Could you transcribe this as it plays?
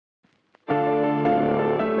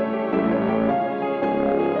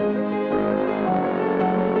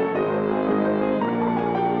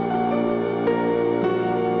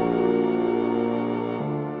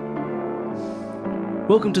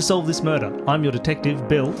Welcome to Solve This Murder. I'm your detective,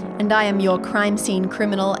 Bill. And I am your crime scene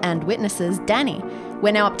criminal and witnesses, Danny.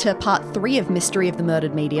 We're now up to part 3 of Mystery of the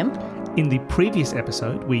Murdered Medium. In the previous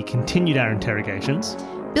episode, we continued our interrogations.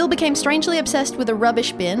 Bill became strangely obsessed with a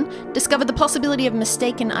rubbish bin, discovered the possibility of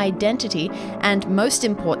mistaken identity, and most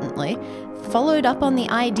importantly, followed up on the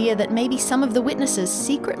idea that maybe some of the witnesses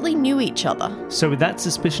secretly knew each other. So with that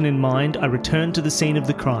suspicion in mind, I returned to the scene of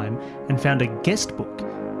the crime and found a guest book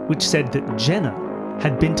which said that Jenna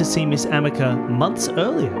had been to see Miss Amica months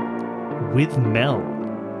earlier with Mel.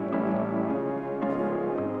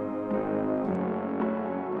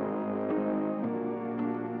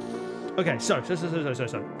 Okay, so.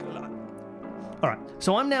 All right,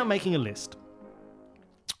 so I'm now making a list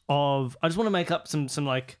of. I just want to make up some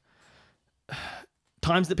like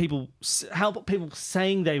times that how people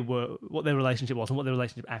saying they were, what their relationship was, and what their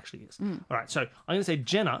relationship actually is. All right, so I'm going to say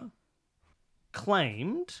Jenna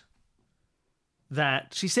claimed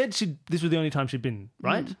that she said this was the only time she'd been,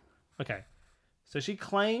 right? Okay, so she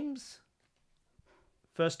claims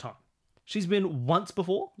first time. She's been once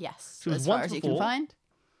before. Yes, she was as once far as before. you can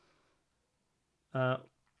find.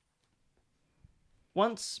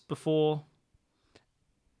 Once before,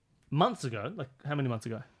 months ago. Like, how many months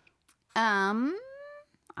ago? I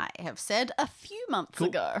have said a few months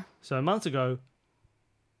ago. So months ago,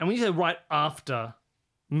 and when you say right after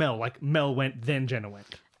Mel, like Mel went, then Jenna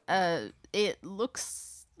went. It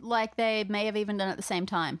looks like they may have even done it at the same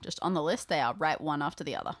time. Just on the list, they are right one after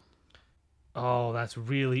the other. Oh, that's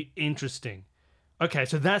really interesting. Okay,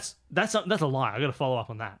 so that's a lie. I got to follow up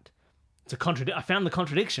on that. It's a contradiction. I found the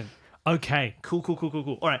contradiction. Okay,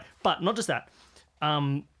 cool. All right, but not just that.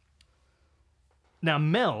 Now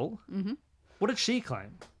Mel, what did she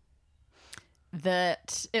claim?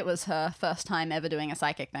 That it was her first time ever doing a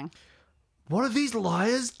psychic thing. What are these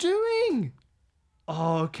liars doing?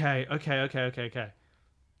 Oh, okay.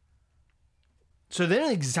 So they're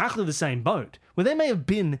in exactly the same boat, where they may have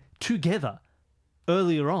been together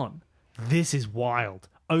earlier on. This is wild.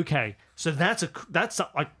 Okay, so that's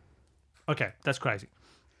crazy.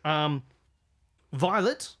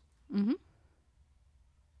 Violet.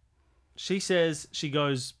 She says she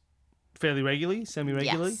goes fairly regularly,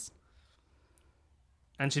 semi-regularly. Yes.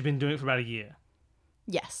 And she's been doing it for about a year.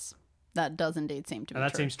 Yes. That does indeed seem to be And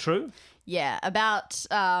that true. seems true? Yeah, about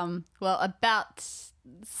 7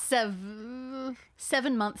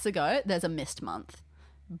 months ago, there's a missed month.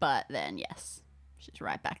 But then, yes, she's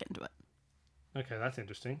right back into it. Okay, that's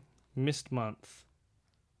interesting. Missed month.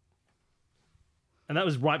 And that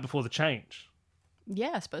was right before the change.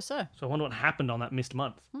 Yeah, I suppose so. So I wonder what happened on that missed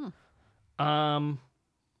month. Gordon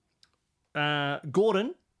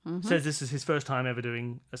says this is his first time ever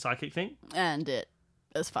doing a psychic thing. And it,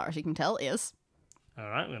 as far as you can tell, is. All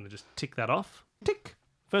right, we're going to just tick that off. Tick.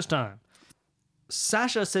 First time.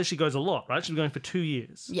 Sasha says she goes a lot, right? She's been going for 2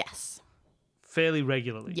 years. Yes. Fairly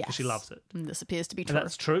regularly. Yes. Because she loves it. And this appears to be And true.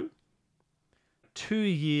 that's true. 2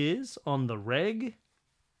 years on the reg.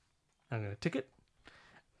 I'm going to tick it.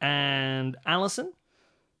 And Alison.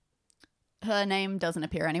 Her name doesn't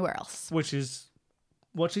appear anywhere else. Which is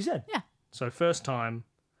what she said. Yeah. So first time,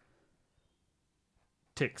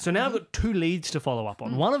 tick. So now I've got 2 leads to follow up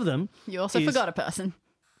on. One of them You also forgot a person.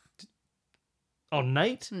 Oh,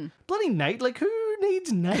 Nate? Bloody Nate. Like, who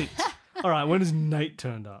needs Nate? All right, when has Nate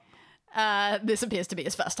turned up? This appears to be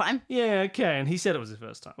his first time. Yeah, okay, and he said it was his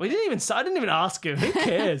first time. Well, I didn't even ask him. Who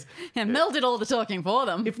cares? And Mel did all the talking for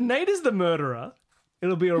them. If Nate is the murderer,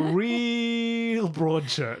 it'll be a real broad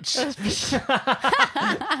church.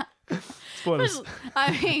 Spoilers.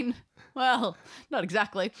 I mean, well, not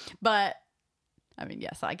exactly. But, I mean,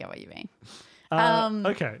 yes, I get what you mean.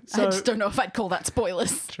 Okay, so... I just don't know if I'd call that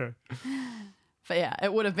spoilers. True. But yeah,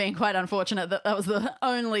 it would have been quite unfortunate that was the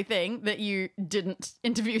only thing that you didn't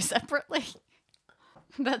interview separately.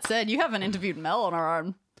 That said, you haven't interviewed Mel on her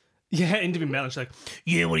own. Yeah, interview Mel, and she's like,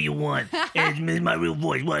 Yeah, what do you want? And it's my real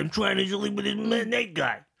voice. Well, I'm trying to sleep with this Nate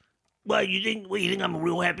guy. Well, you think I'm a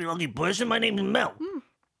real happy, lucky person? My name's Mel.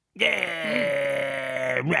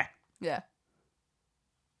 Yeah. Yeah.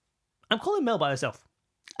 I'm calling Mel by herself.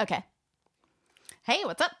 Okay. Hey,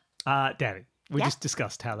 what's up? Danny, we Yeah? just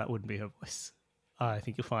discussed how that wouldn't be her voice. I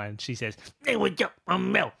think you'll find she says, Hey, what's up?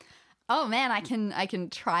 I'm Mel. Oh man, I can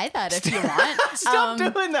try that if you want. stop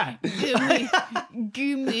doing that.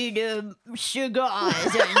 Give me the sugar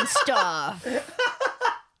eyes and stuff.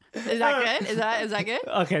 Is that good? Is that good?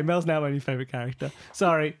 Okay, Mel's now my new favourite character.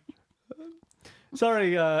 Sorry,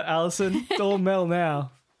 Alison. It's all Mel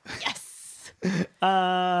now. Yes.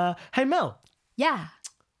 Hey, Mel. Yeah.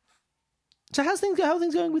 So how are things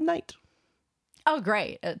going with Nate? Oh,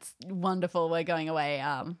 great. It's wonderful. We're going away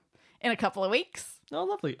in a couple of weeks. Oh,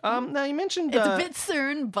 lovely. Now you mentioned It's a bit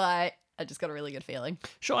soon, but I just got a really good feeling.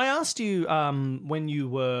 Sure. I asked you when you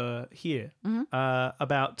were here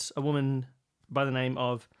about a woman by the name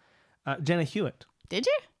of Jenna Hewitt. Did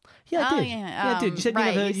you? Yeah, I Oh, did. yeah. I did. You said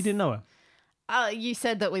right, you didn't know her. You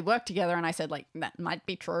said that we worked together, and I said, like, that might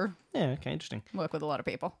be true. Yeah. Okay. Interesting. Work with a lot of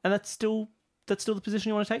people. And that's still the position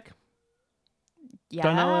you want to take. Yeah.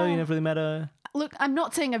 Don't know her. You never really met her. Look, I'm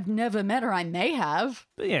not saying I've never met her. I may have.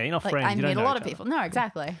 But yeah, you're not Like, friends. I You don't meet a know lot each of other. people. No,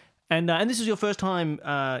 exactly. And this was your first time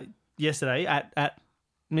yesterday at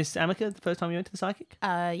Miss Amica. The first time you went to the psychic.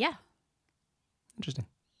 Yeah. Interesting.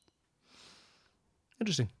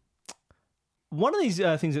 One of these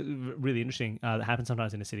things that really interesting that happens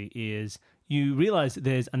sometimes in a city is you realise that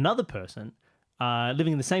there's another person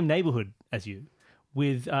living in the same neighbourhood as you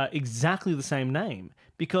with exactly the same name,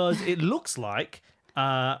 because it looks like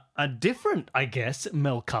a different, I guess,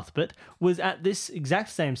 Mel Cuthbert was at this exact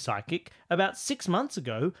same psychic about 6 months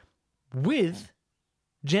ago with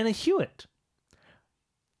Jenna Hewitt.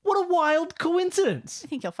 What a wild coincidence. I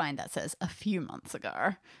think you'll find that says a few months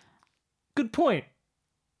ago. Good point.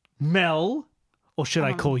 Mel, or should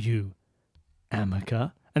I call you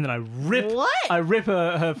Amica? And then I rip What? I rip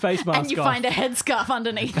her face mask And you off. find a headscarf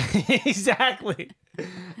underneath. Exactly.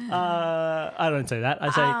 I don't say that. I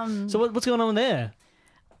say, so what's going on there?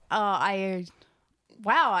 I'd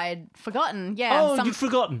forgotten. Yeah. Oh, you'd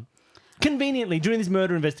forgotten. Conveniently, during this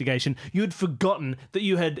murder investigation, you had forgotten that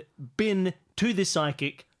you had been to this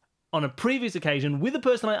psychic on a previous occasion with the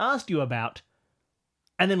person I asked you about,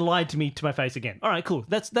 and then lied to me to my face again. All right, cool.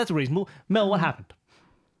 That's reasonable. Mel, what happened?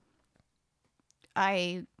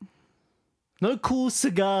 No cool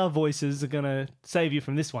cigar voices are gonna save you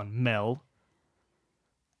from this one, Mel.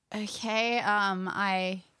 Okay,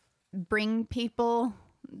 I bring people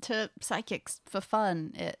to psychics for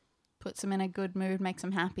fun. It puts them in a good mood, makes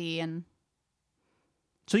them happy, and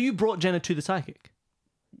So you brought Jenna to the psychic.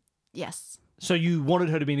 yes. So you wanted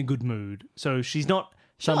her to be in a good mood. So she's not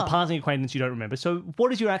some Sure. passing acquaintance you don't remember. So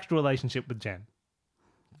what is your actual relationship with Jen?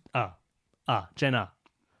 Jenna.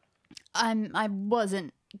 I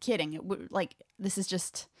wasn't kidding. This is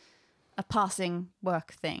just a passing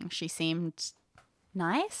work thing. She seemed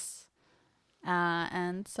nice.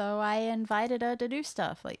 And so I invited her to do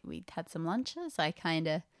stuff. Like, we had some lunches. I kind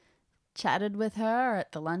of chatted with her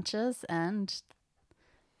at the lunches and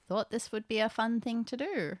thought this would be a fun thing to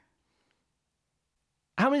do.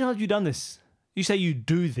 How many times have you done this? You say you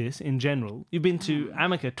do this in general. You've been to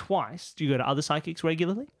Amica twice. Do you go to other psychics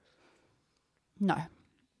regularly? No.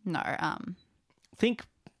 Think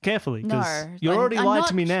carefully, because No, you already I'm lied not-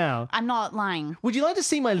 to me now. I'm not lying. Would you like to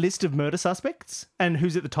see my list of murder suspects and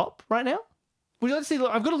who's at the top right now? Would you like to see?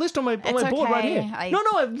 Look, I've got a list on my board right okay. here. No,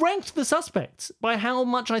 I've ranked the suspects by how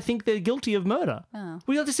much I think they're guilty of murder. Oh.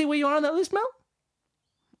 Would you like to see where you are on that list, Mel?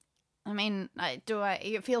 I mean,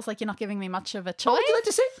 it feels like you're not giving me much of a Oh, choice. would you like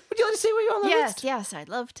to see? Would you like to see where you are on that list? Yes, I'd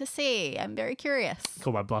love to see. I'm very curious.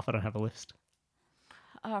 Call my bluff. I don't have a list.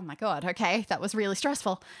 Oh my god, okay, that was really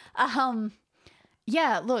stressful.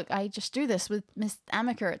 Yeah, look, I just do this with Miss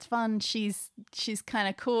Amica. It's fun. She's kind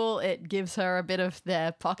of cool. It gives her a bit of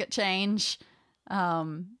their pocket change.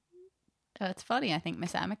 It's funny. I think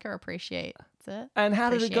Miss Amica appreciates it. And how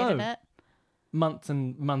did it go? Appreciated it. Months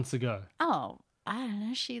and months ago. Oh, I don't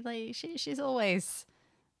know. She's always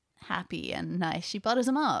happy and nice. She butters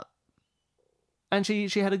them up. And she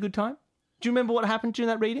had a good time? Do you remember what happened during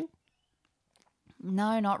that reading?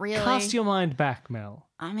 No, not really. Cast your mind back, Mel.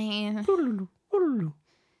 I mean,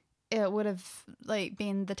 it would have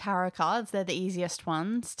been the tarot cards. They're the easiest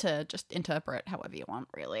ones to just interpret however you want,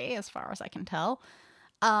 really, as far as I can tell.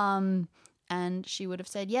 And she would have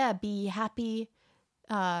said, yeah, be happy,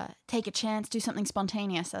 take a chance, do something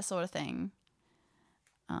spontaneous, that sort of thing.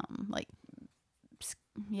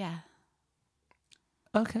 Yeah.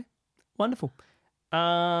 Okay. Wonderful.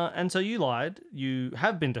 And so you lied. You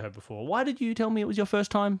have been to her before. Why did you tell me it was your first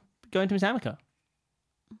time going to Miss Amica?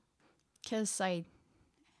 Because I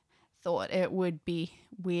thought it would be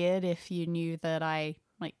weird if you knew that I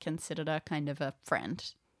considered her kind of a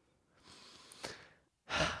friend.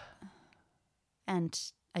 And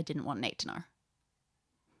I didn't want Nate to know.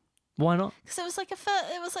 Why not? Because it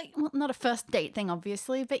was not a first date thing,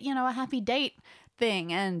 obviously, but a happy date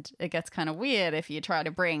thing, and it gets kind of weird if you try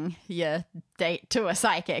to bring your date to a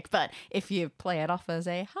psychic. But if you play it off as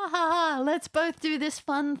a ha ha ha, let's both do this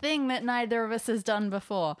fun thing that neither of us has done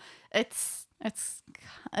before, it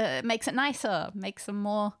makes it nicer, makes them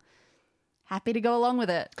more happy to go along with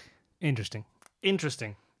it. Interesting.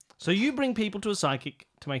 So you bring people to a psychic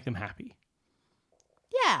to make them happy,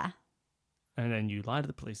 Yeah. and then you lie to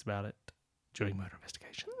the police about it during murder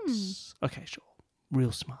investigations. Okay, sure.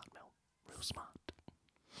 Real smart, Mel. Real smart.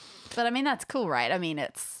 But I mean, that's cool, right? I mean,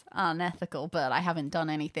 it's unethical, but I haven't done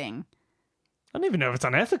anything. I don't even know if it's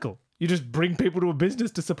unethical. You just bring people to a business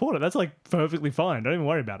to support it. That's like perfectly fine. Don't even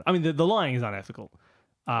worry about it. I mean, the lying is unethical.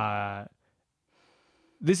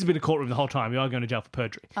 This has been a courtroom the whole time. You are going to jail for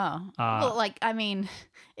perjury. Oh, well, like, I mean,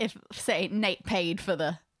 if, say, Nate paid for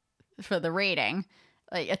the reading,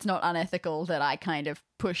 like, it's not unethical that I kind of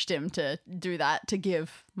pushed him to do that to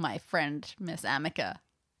give my friend Miss Amica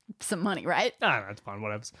some money, right? Ah, that's fine.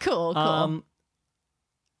 Whatever. Cool.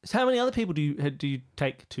 So how many other people do you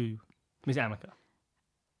take to Miss Amica?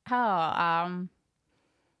 Oh, I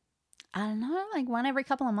don't know, like one every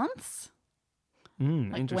couple of months. Like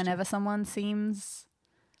Interesting. whenever someone seems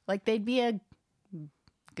like they'd be a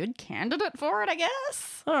good candidate for it, I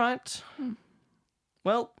guess. All right.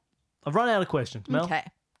 Well, I've run out of questions, Mel. Okay.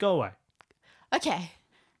 Go away. Okay.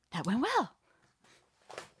 That went well.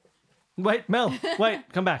 Wait, Mel. Wait,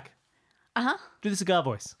 come back. Uh-huh. Do the cigar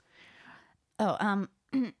voice. Oh,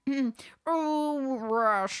 oh,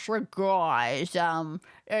 Rush, guys,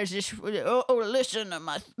 there's this, listen to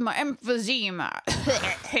my emphysema.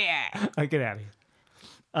 Get out of here.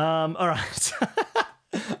 All right.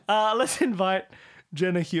 Let's invite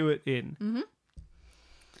Jenna Hewitt in.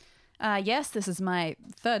 Yes, this is my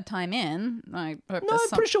third time in. I hope No, I'm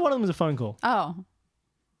pretty sure one of them was a phone call. Oh.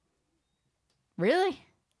 Really?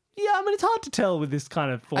 Yeah, I mean, it's hard to tell with this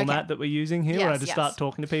kind of format that we're using here, where I Yes, just yes. start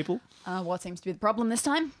talking to people. What seems to be the problem this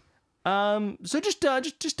time? So just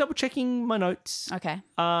double checking my notes. Okay.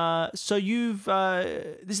 So you've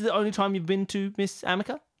this is the only time you've been to Miss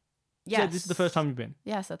Amica? Yes. So this is the first time you've been.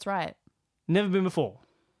 Yes, that's right. Never been before.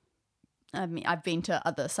 I mean, I've been to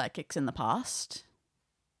other psychics in the past.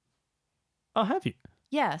 Oh, have you?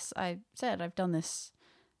 Yes, I said I've done this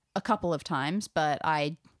a couple of times, but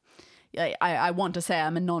I want to say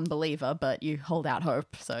I'm a non-believer, but you hold out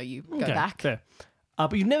hope, so you go Okay, back. fair.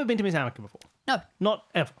 But you've never been to Miss Amica before? No. Not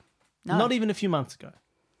ever? No. Not even a few months ago?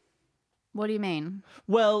 What do you mean?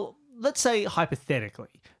 Well, let's say hypothetically,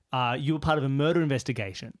 you were part of a murder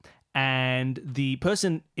investigation and the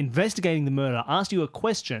person investigating the murder asked you a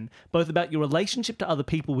question both about your relationship to other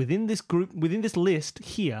people within this group, within this list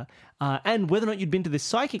here, and whether or not you'd been to this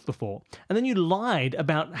psychic before. And then you lied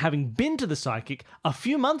about having been to the psychic a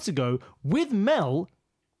few months ago with Mel.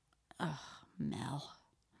 Mel.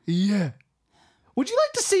 Yeah. Would you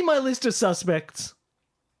like to see my list of suspects?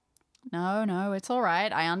 No, it's all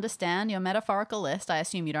right. I understand your metaphorical list. I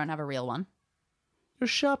assume you don't have a real one. You're a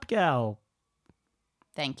sharp gal.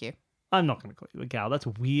 Thank you. I'm not going to call you a gal. That's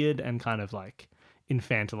weird and kind of like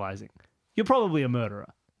infantilizing. You're probably a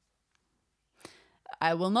murderer.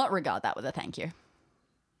 I will not regard that with a thank you.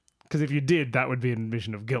 Because if you did, that would be an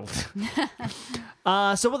admission of guilt.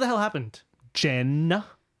 So what the hell happened, Jen?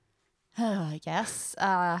 Yes.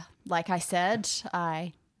 Like I said,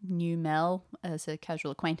 I knew Mel as a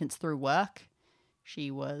casual acquaintance through work.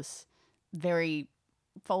 She was very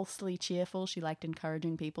falsely cheerful. She liked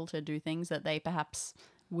encouraging people to do things that they perhaps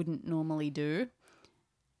wouldn't normally do,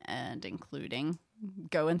 and including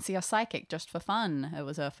go and see a psychic just for fun. It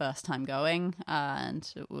was her first time going, and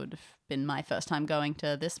it would have been my first time going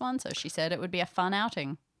to this one, so she said it would be a fun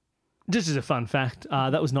outing. Just as a fun fact,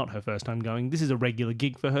 that was not her first time going. This is a regular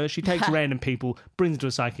gig for her. She takes random people, brings them to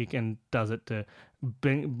a psychic, and does it to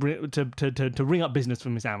ring up business for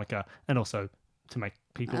Miss Amica, and also to make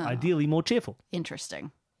people ideally more cheerful.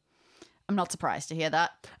 Interesting. I'm not surprised to hear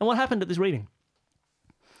that. And what happened at this reading?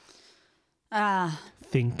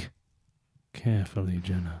 Think carefully,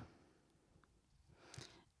 Jenna.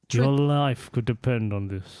 Your life could depend on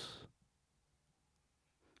this.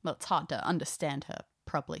 Well, it's hard to understand her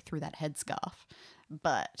properly through that headscarf,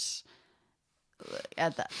 but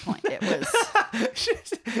at that point it was...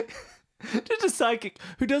 Just a psychic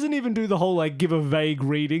who doesn't even do the whole, like, give a vague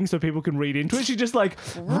reading so people can read into it. She just, like...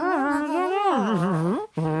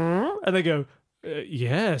 and they go,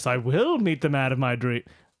 yes, I will meet the man of my dream.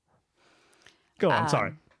 Go on,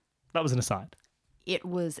 sorry. That was an aside. It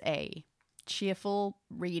was a cheerful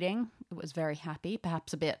reading. It was very happy,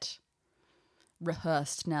 perhaps a bit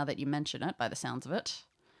rehearsed now that you mention it, by the sounds of it.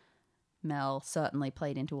 Mel certainly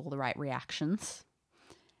played into all the right reactions.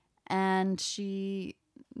 And she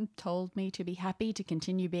told me to be happy, to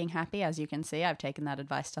continue being happy. As you can see, I've taken that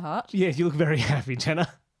advice to heart. Yes, you look very happy,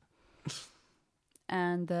 Jenna.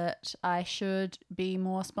 And that I should be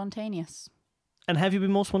more spontaneous. And have you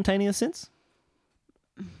been more spontaneous since?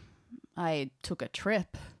 I took a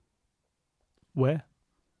trip. Where?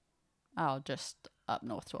 Oh, just up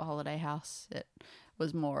north to a holiday house. It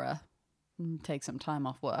was more a take some time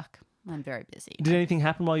off work. I'm very busy. Did anything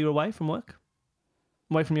happen while you were away from work?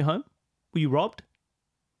 Away from your home? Were you robbed?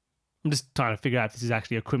 I'm just trying to figure out if this is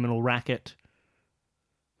actually a criminal racket.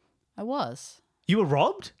 I was. You were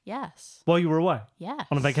robbed Yes. while you were away Yes.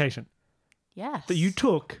 on a vacation Yes. that you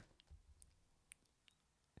took.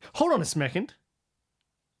 Hold on a second.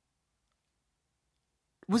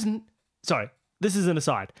 Sorry, this is an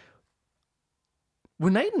aside. Were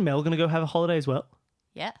Nate and Mel going to go have a holiday as well?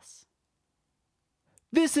 Yes.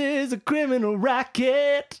 This is a criminal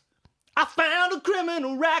racket. I found a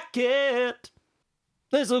criminal racket.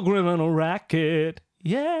 There's a criminal racket.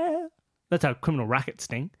 Yeah. That's our criminal racket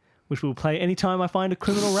sting, which we'll play anytime I find a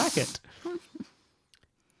criminal racket.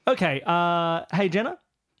 Okay. Hey, Jenna.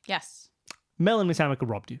 Yes. Mel and Miss Amica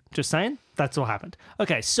robbed you. Just saying. That's what happened.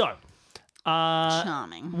 Okay, so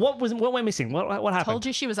Charming. what went missing? What happened? Told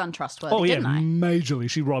you she was untrustworthy, Oh yeah, didn't I? majorly.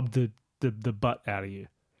 She robbed the butt out of you.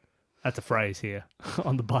 That's a phrase here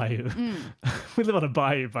on the bayou. We live on a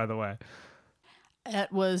bayou, by the way.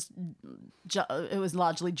 It was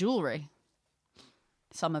largely jewelry.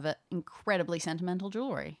 Some of it incredibly sentimental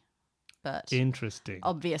jewelry, but Interesting.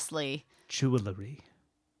 obviously Jewelry.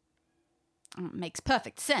 makes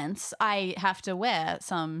perfect sense. I have to wear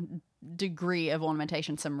some degree of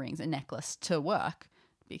ornamentation, some rings, a necklace to work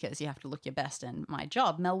because you have to look your best in my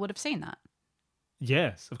job. Mel would have seen that.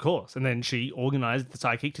 Yes, of course. And then she organized the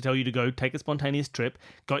psychic to tell you to go take a spontaneous trip,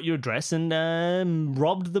 got your address, and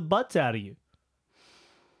robbed the butts out of you.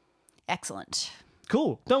 Excellent.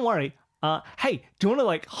 Cool. Don't worry. Hey, do you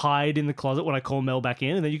want to hide in the closet when I call Mel back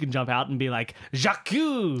in, and then you can jump out and be like,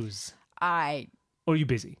 J'accuse? I Or are you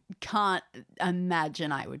busy? can't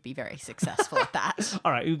imagine I would be very successful at that.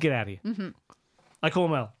 All right, you get out of here. Mm-hmm. I call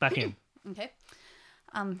Mel back in. Okay.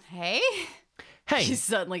 Hey. Hey, She's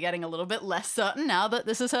certainly getting a little bit less certain now that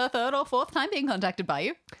this is her third or fourth time being contacted by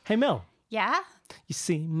you. hey Mel. Yeah? You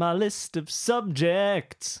see my list of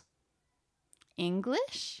subjects?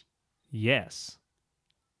 English? Yes.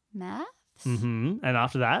 Maths? Mm-hmm. And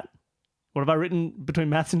after that, what have I written between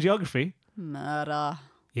maths and geography? Murder.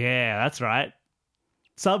 Yeah, that's right.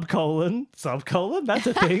 Subcolon. That's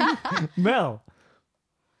a thing. Mel.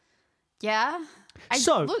 Yeah?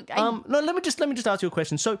 So, look, no, let me just ask you a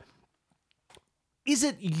question. So, is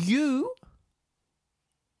it you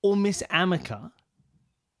or Miss Amica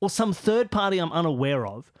or some third party I'm unaware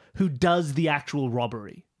of who does the actual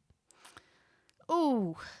robbery?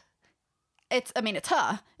 ooh. It's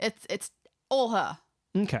her. It's all her.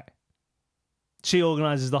 Okay. She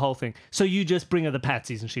organizes the whole thing. So you just bring her the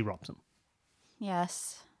patsies and she robs them.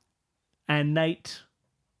 Yes. And Nate.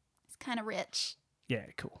 He's kind of rich. Yeah,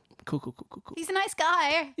 cool. Cool. He's a nice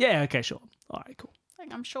guy. Yeah, okay, sure. All right, cool.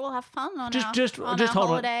 Like, I'm sure we'll have fun on Just our hold on.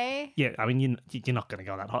 holiday. Yeah, I mean, you're not going to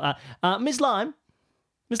go that hot. Miss Lime?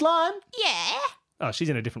 Miss Lime? Yeah. Oh, she's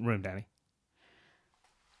in a different room, Danny.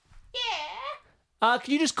 Yeah. Could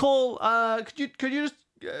you just call, could you just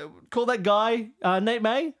call that guy, Nate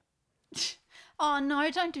May? Oh, no,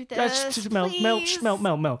 don't do this. Just Mel. please. Mel.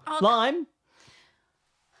 Oh, Lime,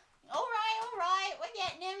 All right, we're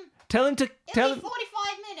getting him. tell him to, tell It'll him. be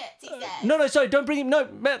 45 minutes, he says. No, sorry, don't bring him, no,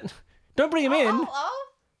 man, don't bring him in. Oh,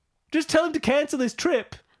 Just tell him to cancel his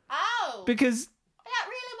trip, oh. because, Is that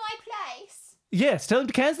really my place? yes, tell him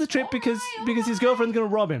to cancel the trip because his girlfriend's going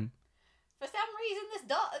to rob him. For some reason,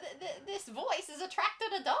 this voice has attracted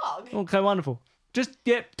a dog. Okay, wonderful. Just,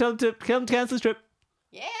 yeah, tell him to cancel his trip.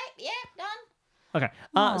 Yeah, done. Okay,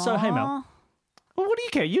 so, hey, Mel. Aw. Well, what do you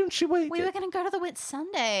care? You don't, wait. We were going to go to the Whit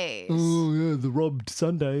Sundays. Oh, yeah, the robbed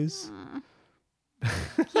Sundays.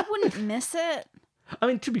 He wouldn't miss it. I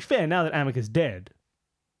mean, to be fair, now that Amica's dead,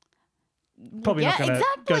 probably not going to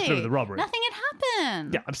go through with the robbery. Nothing had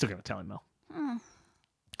happened. Yeah, I'm still going to tell him, Mel.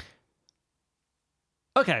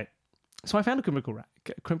 Okay, so I found a criminal rat.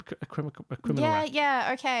 Yeah,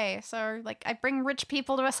 okay. So, I bring rich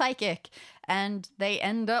people to a psychic, and they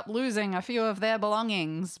end up losing a few of their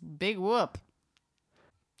belongings. Big whoop.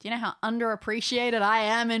 Do you know how underappreciated I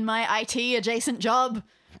am in my IT adjacent job?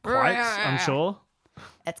 Quite, I'm sure.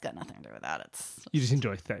 It's got nothing to do with that. It's. You just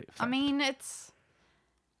enjoy theft. I mean, it's.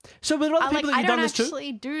 So, with other people that I you've don't done this to?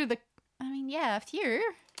 actually do the. I mean, yeah, a few.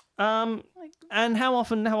 And how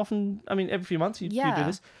often, I mean, every few months you do Yeah.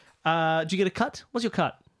 this. Do you get a cut? What's your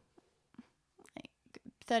cut?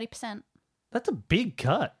 30%. That's a big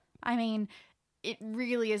cut. I mean, it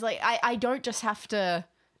really is I don't just have to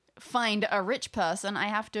find a rich person. I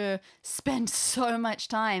have to spend so much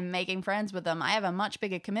time making friends with them. I have a much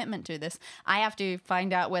bigger commitment to this. I have to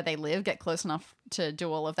find out where they live, get close enough to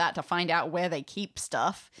do all of that, to find out where they keep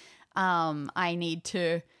stuff. I need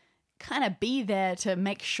to kind of be there to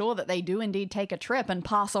make sure that they do indeed take a trip and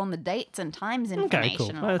pass on the dates and times information. cool.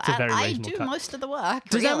 and all Well, that's a that. very I reasonable do cut. most of the work.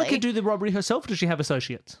 Does really. Amica do the robbery herself, or does she have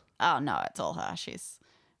associates? Oh no, it's all her. She's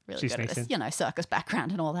Really She good at sneaks this, in. circus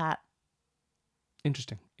background and all that.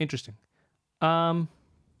 Interesting. I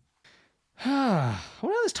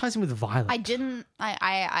wonder how this ties in with Violet.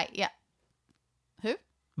 Yeah. Who?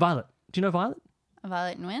 Violet. Do you know Violet?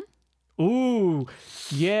 Violet Nguyen? Ooh,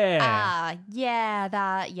 yeah.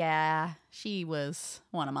 Yeah. She was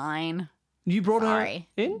one of mine. You brought Sorry.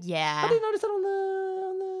 her in? Yeah. I didn't notice that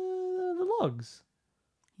on the logs.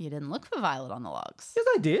 You didn't look for Violet on the logs. Yes,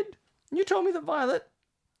 I did. You told me that Violet.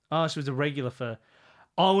 Oh, she was a regular for.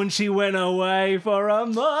 Oh, when she went away for a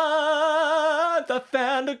month, I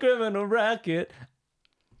found a criminal racket.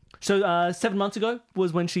 So 7 months ago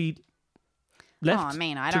was when she left. Oh, I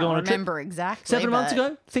mean, I to go don't on a trip. remember exactly. 7 months but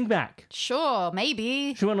ago? Think back. Sure,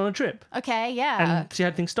 maybe. She went on a trip Okay, yeah. and she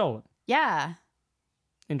had things stolen. Yeah.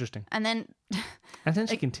 Interesting. And then, And then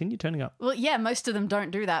she continued turning up. well, yeah, most of them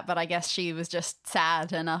don't do that, but I guess she was just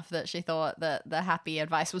sad enough that she thought that the happy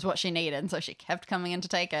advice was what she needed, and so she kept coming in to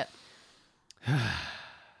take it.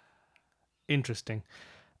 Interesting.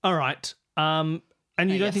 All right. And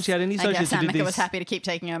you don't think she had any I associates guess who did Amika these? was happy to keep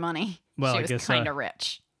taking her money. Well, she I was guess so. kind of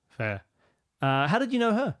rich. Fair. How did you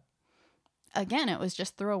know her? Again, it was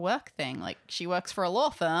just through a work thing. Like, she works for a law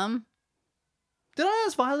firm. Did I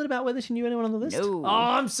ask Violet about whether she knew anyone on the list? No. Oh,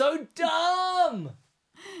 I'm so dumb.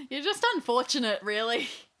 You're just unfortunate, really.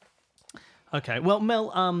 Okay. Well,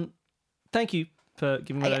 Mel, thank you for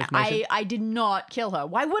giving me that information. I did not kill her.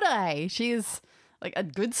 Why would I? She's like a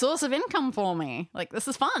good source of income for me. Like, this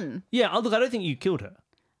is fun. Yeah, look, I don't think you killed her.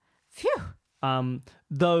 Phew.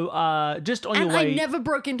 Though, just on And your way. I never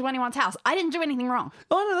broke into anyone's house. I didn't do anything wrong.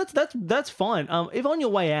 Oh no, that's fine. If on your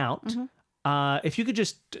way out, Mm-hmm. if you could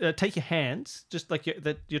just take your hands, just like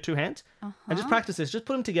your two hands, and just practice this. Just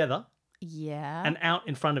put them together Yeah. and out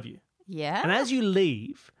in front of you. yeah. And as you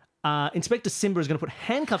leave, Inspector Simba is going to put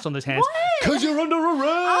handcuffs on those hands What? because you're under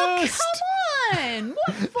arrest. Come on.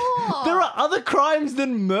 What for? There are other crimes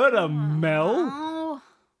than murder, Mel. Oh.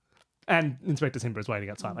 And Inspector Simba is waiting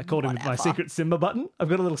outside. I called him with my Whatever. secret Simba button. I've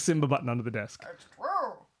got a little Simba button under the desk.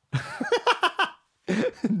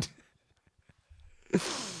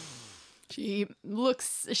 She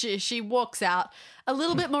looks, she walks out a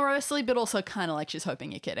little bit morosely, but also kind of like she's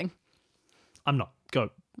hoping you're kidding. I'm not. Go.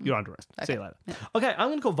 You're under arrest. See you later. Okay, I'm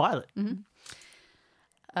going to call Violet.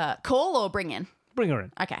 Call or bring in? Bring her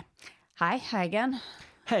in. Okay. Hi again.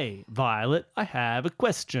 Hey, Violet, I have a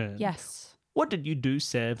question. Yes. What did you do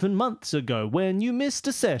 7 months ago when you missed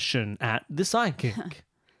a session at the psychic?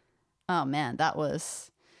 Oh man, that was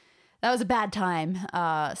a bad time.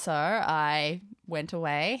 So I went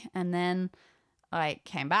away and then I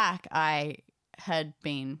came back. I had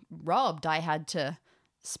been robbed. I had to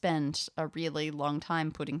spend a really long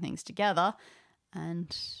time putting things together.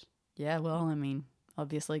 And yeah, well, I mean,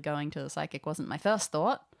 obviously going to the psychic wasn't my first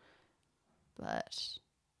thought, but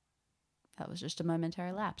that was just a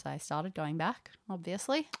momentary lapse. I started going back,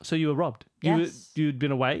 obviously. So you were robbed? Yes. You'd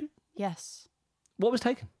been away? Yes. What was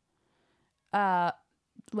taken?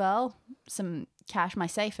 Well, some cash, my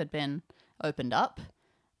safe had been opened up,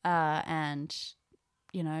 and,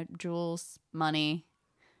 jewels, money.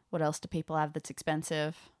 What else do people have that's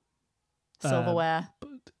expensive? Silverware.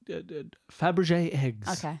 Fabergé eggs.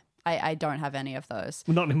 Okay. I don't have any of those.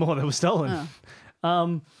 Well, not anymore. They were stolen.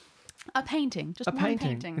 A painting. Just A one painting.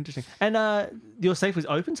 painting. Interesting. And your safe was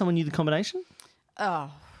open? Someone knew the combination?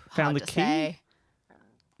 Oh, Found hard the to key? say.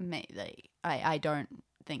 I don't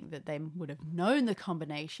think that they would have known the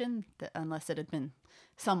combination unless it had been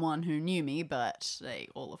someone who knew me, but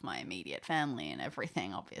all of my immediate family and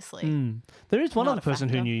everything, obviously. There is one Not other a person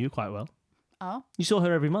who factor. knew you quite well. Oh, You saw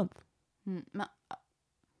her every month.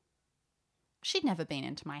 she'd never been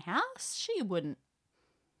into my house. She wouldn't.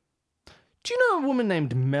 Do you know a woman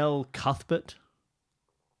named Mel Cuthbert?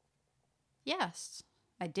 Yes,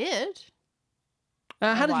 I did.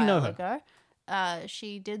 How a did you know while her? ago.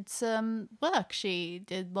 She did some work. She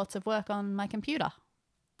did lots of work on my computer.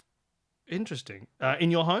 Interesting. In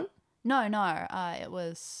your home? No, it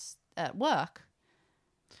was at work.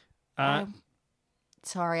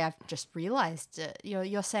 Sorry, I've just realised.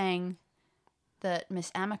 You're saying that Miss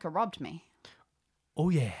Amika robbed me. Oh,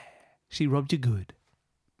 yeah. She robbed you good.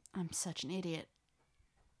 I'm such an idiot.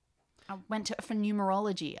 I went to her for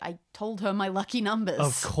numerology. I told her my lucky numbers.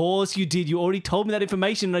 Of course you did. You already told me that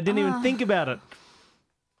information and I didn't even think about it.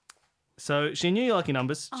 So she knew your lucky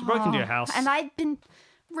numbers. She broke into your house. And I'd been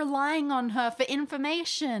relying on her for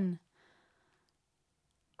information.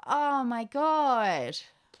 Oh my god.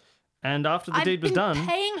 And after the deed was done.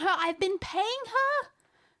 I've been paying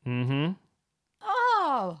her? Mm-hmm.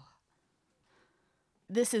 Oh.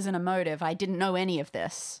 This isn't a motive. I didn't know any of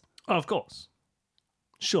this. Oh, of course.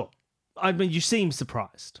 Sure. I mean, you seem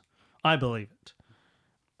surprised. I believe it.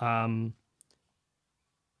 Now,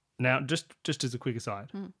 just as a quick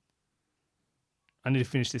aside, I need to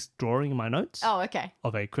finish this drawing in my notes Oh, okay.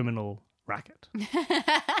 of a criminal racket.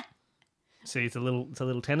 See, it's a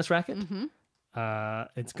little tennis racket.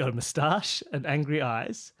 It's got a moustache and angry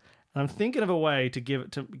eyes. And I'm thinking of a way to give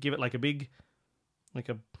it like a big, like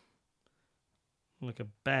a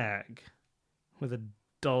bag with a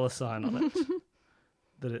dollar sign on it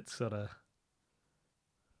that it's sort of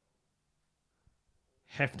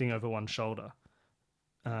hefting over one shoulder.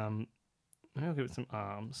 Maybe I'll give it some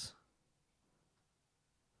arms.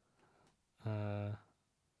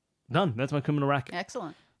 Done. That's my criminal racket.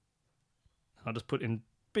 Excellent. I'll just put in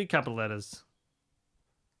big capital letters.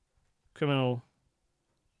 Criminal.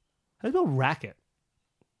 How do you spell racket?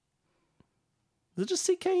 Is it just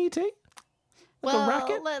C-K-E-T? Like a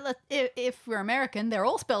racket? If we're American, they're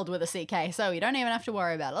all spelled with a CK, so you don't even have to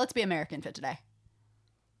worry about it. Let's be American for today.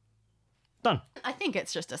 Done. I think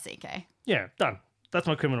it's just a CK. Yeah, done. That's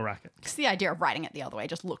my criminal racket. Because the idea of writing it the other way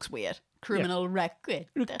just looks weird. Criminal racket.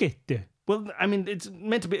 Racket. Well, I mean, it's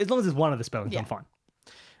meant to be, as long as it's one of the spellings, Yeah. I'm fine.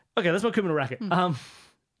 Okay, that's my criminal racket.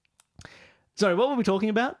 Sorry, what were we talking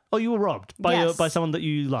about? Oh, you were robbed by Yes. by someone that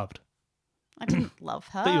you loved. I didn't love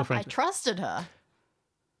her. That you were friends I with. trusted her.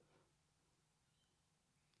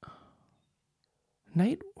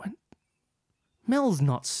 Nate, Mel's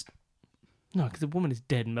not... No, because the woman is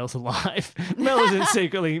dead and Mel's alive. Mel isn't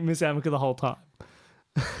secretly Miss Amica the whole time.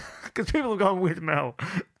 Because people have gone with Mel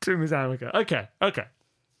to Miss Amica. Okay.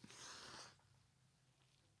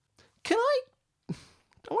 Can I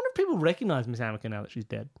wonder if people recognise Miss Amica now that she's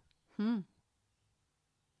dead. It's an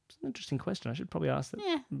interesting question. I should probably ask that.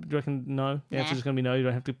 Yeah. Do you reckon no? The Nah. answer's just going to be no. We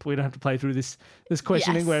don't have to play through this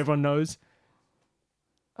questioning Yes. where everyone knows.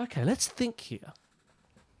 Okay, let's think here.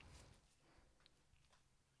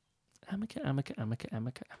 Amica.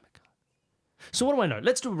 So what do I know?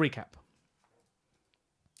 Let's do a recap.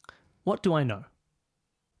 What do I know?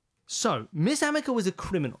 So, Miss Amica was a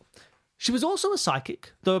criminal. She was also a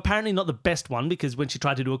psychic, though apparently not the best one, because when she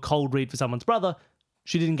tried to do a cold read for someone's brother,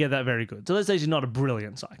 she didn't get that very good. So let's say she's not a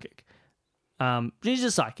brilliant psychic. She's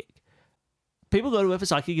a psychic. People go to her for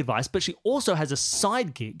psychic advice, but she also has a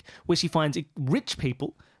side gig where she finds rich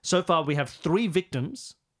people. So far, we have 3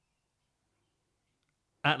 victims,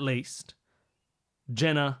 at least.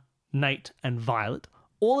 Jenna, Nate, and Violet,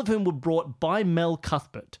 all of whom were brought by Mel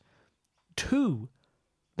Cuthbert to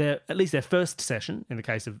at least their first session, in the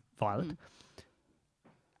case of Violet,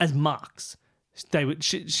 as marks.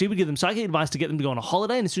 She would give them psychic advice to get them to go on a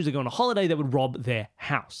holiday, and as soon as they go on a holiday, they would rob their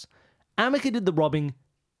house. Amica did the robbing,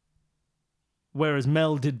 whereas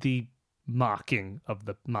Mel did the marking of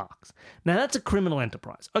the marks. Now, that's a criminal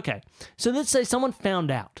enterprise. Okay, so let's say someone found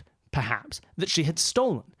out, perhaps, that she had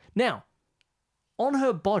stolen. Now, on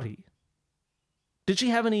her body, did she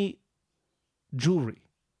have any jewelry?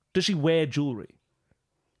 Does she wear jewelry?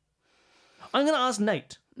 I'm going to ask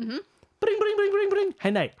Nate. Mm-hmm. Bring.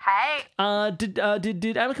 Hey, Nate. Hey.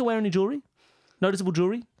 Did Amica wear any jewelry? Noticeable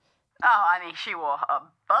jewelry? Oh, I mean, she wore a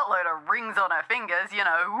buttload of rings on her fingers, you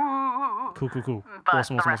know. Ooh. Cool. But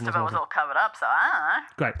Awesome. the rest of it was all covered up, so I don't know.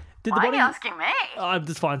 Great. Did Why the are body? you asking me?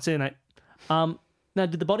 That's fine. See you, Nate. Now,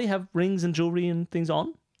 did the body have rings and jewelry and things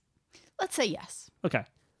on? Let's say yes. Okay.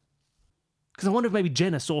 Because I wonder if maybe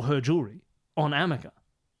Jenna saw her jewelry on Amica.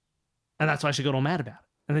 And that's why she got all mad about it.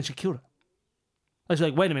 And then she killed her. Like, she's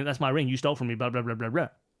like, wait a minute, that's my ring. You stole from me, blah, blah, blah, blah, blah.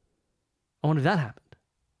 I wonder if that happened.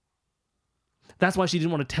 That's why she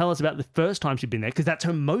didn't want to tell us about the first time she'd been there, because that's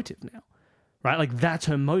her motive now. Right? Like, that's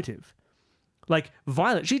her motive. Like,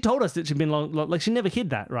 Violet, she told us that she'd been like, she never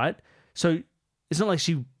hid that, right? So it's not like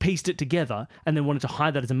she pieced it together and then wanted to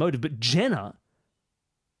hide that as a motive. But Jenna,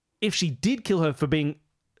 if she did kill her for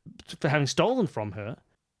having stolen from her,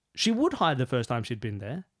 she would hide the first time she'd been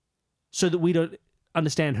there so that we don't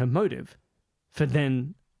understand her motive for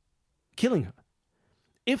then killing her.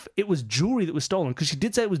 If it was jewelry that was stolen, because she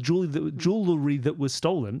did say it was jewelry that was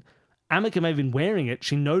stolen, Amica may have been wearing it,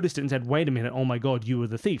 she noticed it and said, wait a minute, oh my God, you were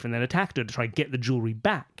the thief, and then attacked her to try and get the jewelry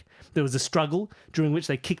back. There was a struggle during which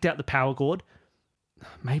they kicked out the power cord.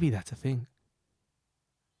 Maybe that's a thing.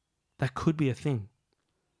 That could be a thing.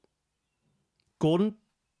 Gordon,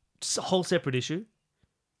 it's a whole separate issue.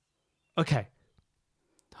 Okay.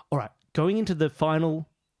 All right. Going into the final,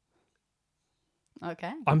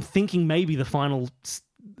 Okay. I'm thinking maybe the final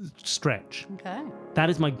stretch. Okay.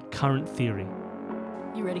 That is my current theory.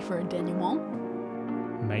 You ready for a denouement?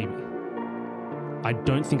 Maybe. I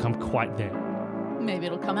don't think I'm quite there. Maybe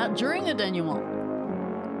it'll come out during a denouement.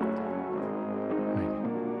 Maybe.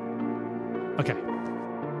 Okay.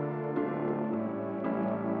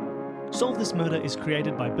 Solve This Murder is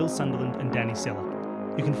created by Bill Sunderland and Danny Seller.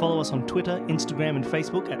 You can follow us on Twitter, Instagram and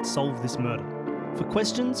Facebook at Solve This Murder. For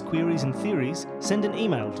questions, queries and theories, send an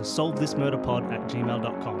email to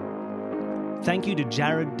solvethismurderpod@gmail.com. Thank you to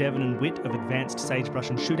Jared, Devon and Whit of Advanced Sagebrush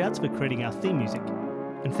and Shootouts for creating our theme music.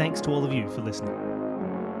 And thanks to all of you for listening.